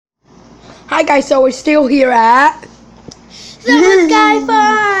Hi guys, so we're still here at Summer Sky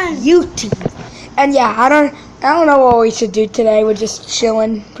Fun YouTube. And yeah, I don't know what we should do today. We're just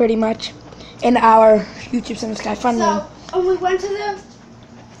chilling pretty much in our YouTube Summer Sky Fun room. So, we went to the...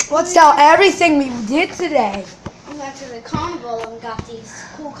 Let's tell everything we did today. We went to the carnival and got these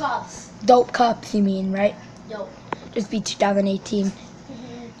cool cups. Dope cups, you mean, right? Dope. Just be 2018.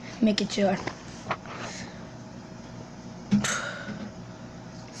 Make it sure.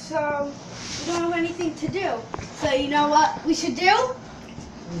 So, we don't have anything to do. So, you know what we should do? No.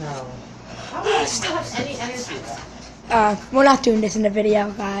 How do I still have any energy left? We're not doing this in the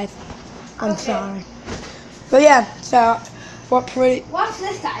video, guys. I'm sorry. But yeah, so what pretty... Watch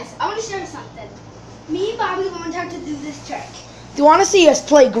this, guys. I want to show you something. Me and Bobby are going to have to do this trick. Do you want to see us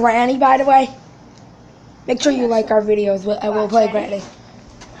play Granny, by the way? Make sure you like our videos. I will play Granny.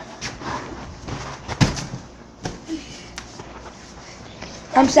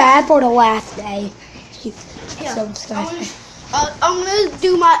 I'm sad for the last day. So disgusting. I'm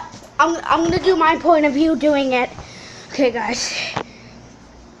gonna do my point of view doing it. Okay, guys.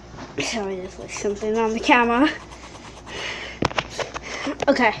 Sorry, there's like something on the camera.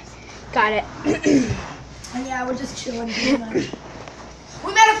 Okay, got it. And yeah, we're just chilling pretty much.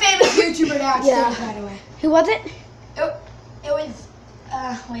 We met a famous YouTuber downstairs, by the way. Who was it? It was,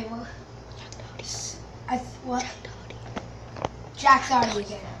 wait, what? What? Jack Dowdy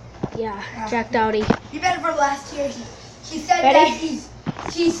again. Yeah, Jack Dowdy. You met her from last year. She said that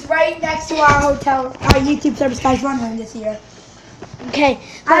she's right next to our hotel, our YouTube Service Guys Run Room this year. Okay.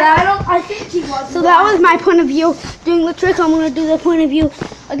 I think she was. So that was my point of view doing the trick. I'm going to do the point of view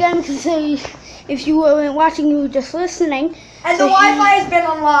again because if you weren't watching, you were just listening. And the Wi-Fi has been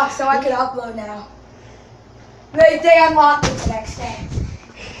unlocked, so I can upload now. They unlocked it the next day.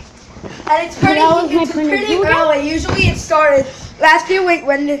 And it's pretty early. Usually it started last year. Wait,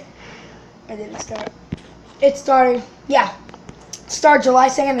 when did it start? It started, yeah. It started July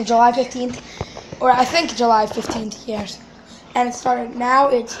 2nd and July 15th. Or I think July 15th, yes. And it started, now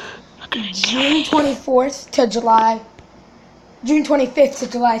it's June 24th to June 25th to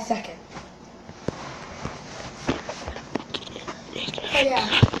July 2nd. So yeah.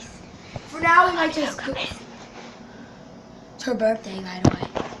 For now, we might just go. It's her birthday, by the way.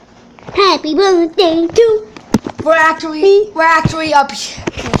 Happy birthday to We're actually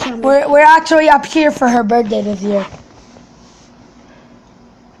up here for her birthday this year.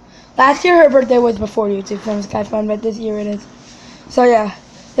 Last year her birthday was before YouTube Summer Sky Fun, but this year it is. So yeah,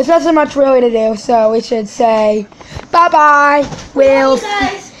 there's not so much really to do. So we should say bye bye. Well, you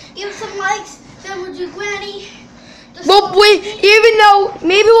guys give some likes. Then we'll do Granny. Well, even though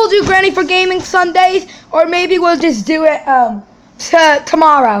maybe we'll do Granny for gaming Sundays, or maybe we'll just do it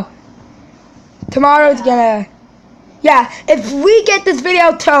tomorrow. Tomorrow's gonna. Yeah, if we get this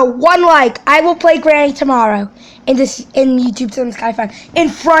video to 1 like, I will play Granny tomorrow in YouTube Summer Sky Fun in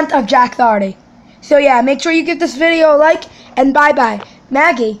front of Jack Dowdy. So yeah, make sure you give this video a like and bye bye.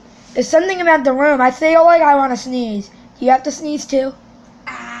 Maggie, there's something about the room. I feel like I want to sneeze. Do you have to sneeze too?